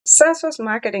Salesforce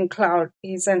Marketing Cloud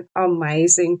is an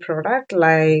amazing product.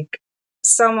 Like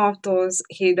some of those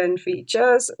hidden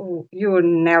features you would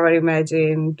never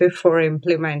imagine before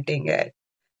implementing it.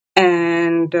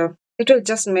 And it will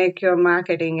just make your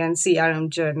marketing and CRM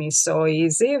journey so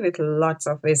easy with lots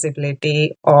of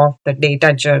visibility of the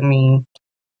data journey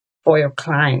for your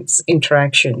clients'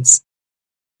 interactions.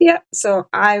 Yeah, so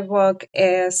I work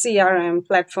as CRM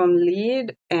platform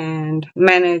lead and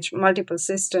manage multiple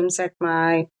systems at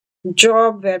my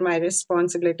job, where my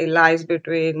responsibility lies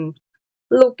between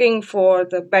looking for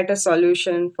the better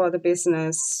solution for the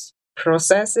business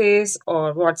processes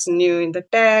or what's new in the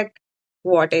tech,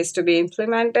 what is to be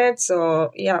implemented. So,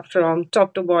 yeah, from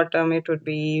top to bottom, it would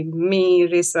be me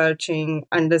researching,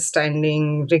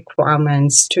 understanding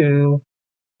requirements to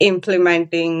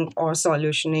implementing or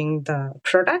solutioning the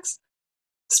products.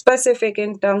 Specific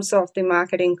in terms of the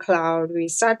marketing cloud, we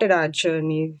started our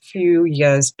journey a few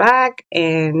years back,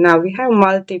 and now we have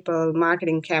multiple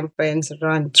marketing campaigns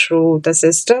run through the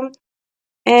system.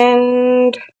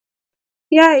 And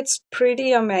yeah, it's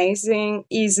pretty amazing,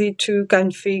 easy to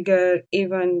configure.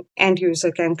 Even end user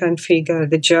can configure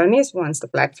the journeys once the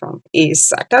platform is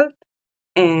settled.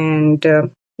 And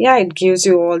yeah, it gives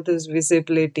you all this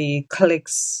visibility,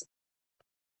 clicks,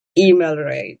 email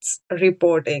rates,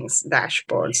 reportings,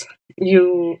 dashboards.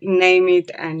 You name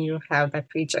it and you have that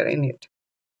feature in it.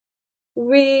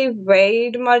 We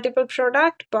weighed multiple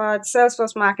product, but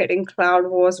Salesforce Marketing Cloud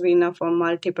was winner for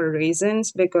multiple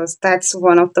reasons because that's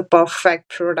one of the perfect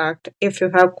product if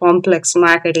you have complex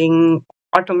marketing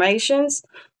automations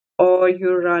or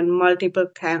you run multiple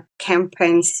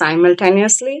campaigns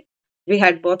simultaneously. We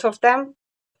had both of them.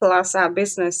 Plus, our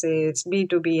business is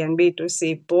B2B and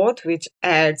B2C both, which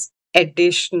adds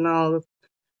additional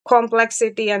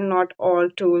complexity, and not all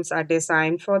tools are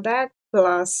designed for that.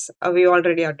 Plus, we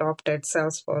already adopted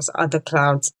Salesforce other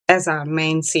clouds as our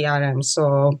main CRM.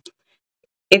 So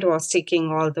it was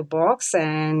ticking all the box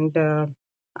and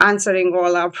answering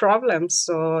all our problems.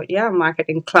 So, yeah,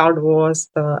 Marketing Cloud was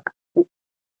the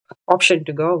option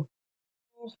to go.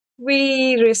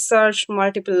 We researched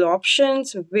multiple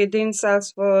options within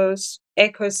Salesforce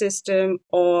ecosystem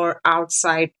or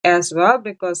outside as well,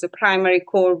 because the primary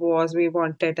core was we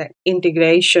wanted an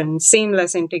integration,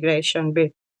 seamless integration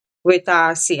with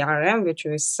our CRM, which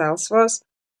was Salesforce.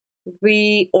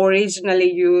 We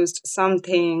originally used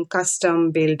something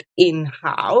custom built in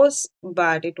house,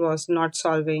 but it was not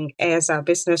solving as our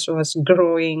business was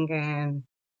growing and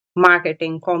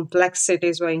marketing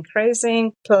complexities were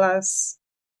increasing. Plus,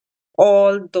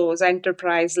 all those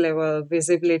enterprise level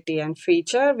visibility and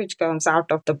feature which comes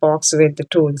out of the box with the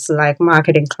tools like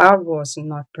Marketing Cloud was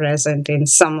not present in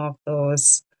some of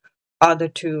those other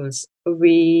tools.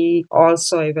 We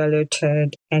also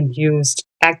evaluated and used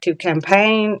Active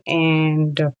Campaign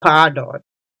and Pardot.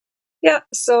 Yeah,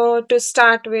 so to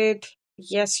start with,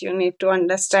 yes, you need to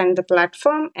understand the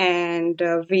platform, and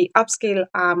we upskill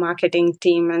our marketing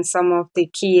team and some of the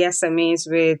key SMEs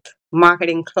with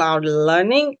Marketing Cloud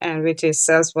Learning, and which is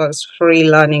Salesforce free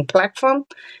learning platform.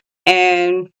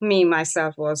 And me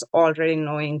myself was already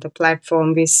knowing the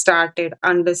platform. We started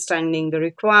understanding the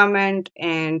requirement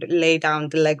and lay down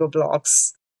the Lego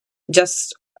blocks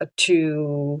just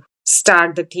to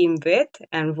start the team with.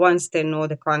 And once they know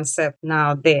the concept,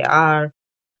 now they are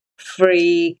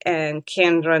free and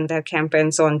can run their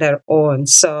campaigns on their own.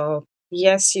 So,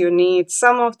 yes, you need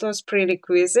some of those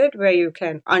prerequisites where you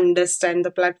can understand the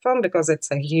platform because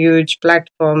it's a huge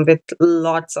platform with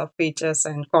lots of features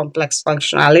and complex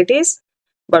functionalities.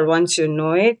 But once you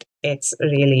know it, it's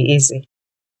really easy.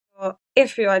 So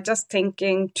if you are just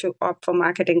thinking to opt for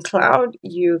Marketing Cloud,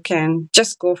 you can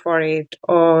just go for it,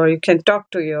 or you can talk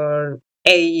to your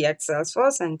AE at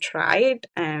Salesforce and try it.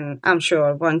 And I'm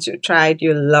sure once you try it,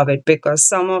 you'll love it because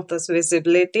some of those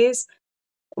visibilities,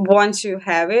 once you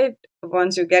have it,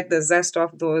 once you get the zest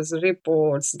of those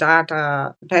reports,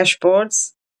 data,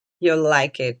 dashboards, you'll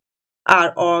like it.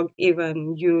 Our org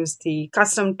even use the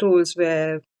custom tools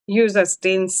where users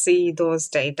didn't see those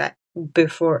data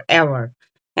before ever.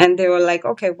 And they were like,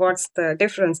 okay, what's the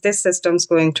difference this system's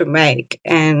going to make?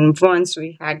 And once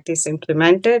we had this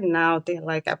implemented, now they're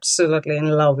like absolutely in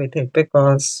love with it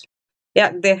because,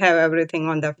 yeah, they have everything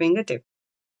on their fingertip.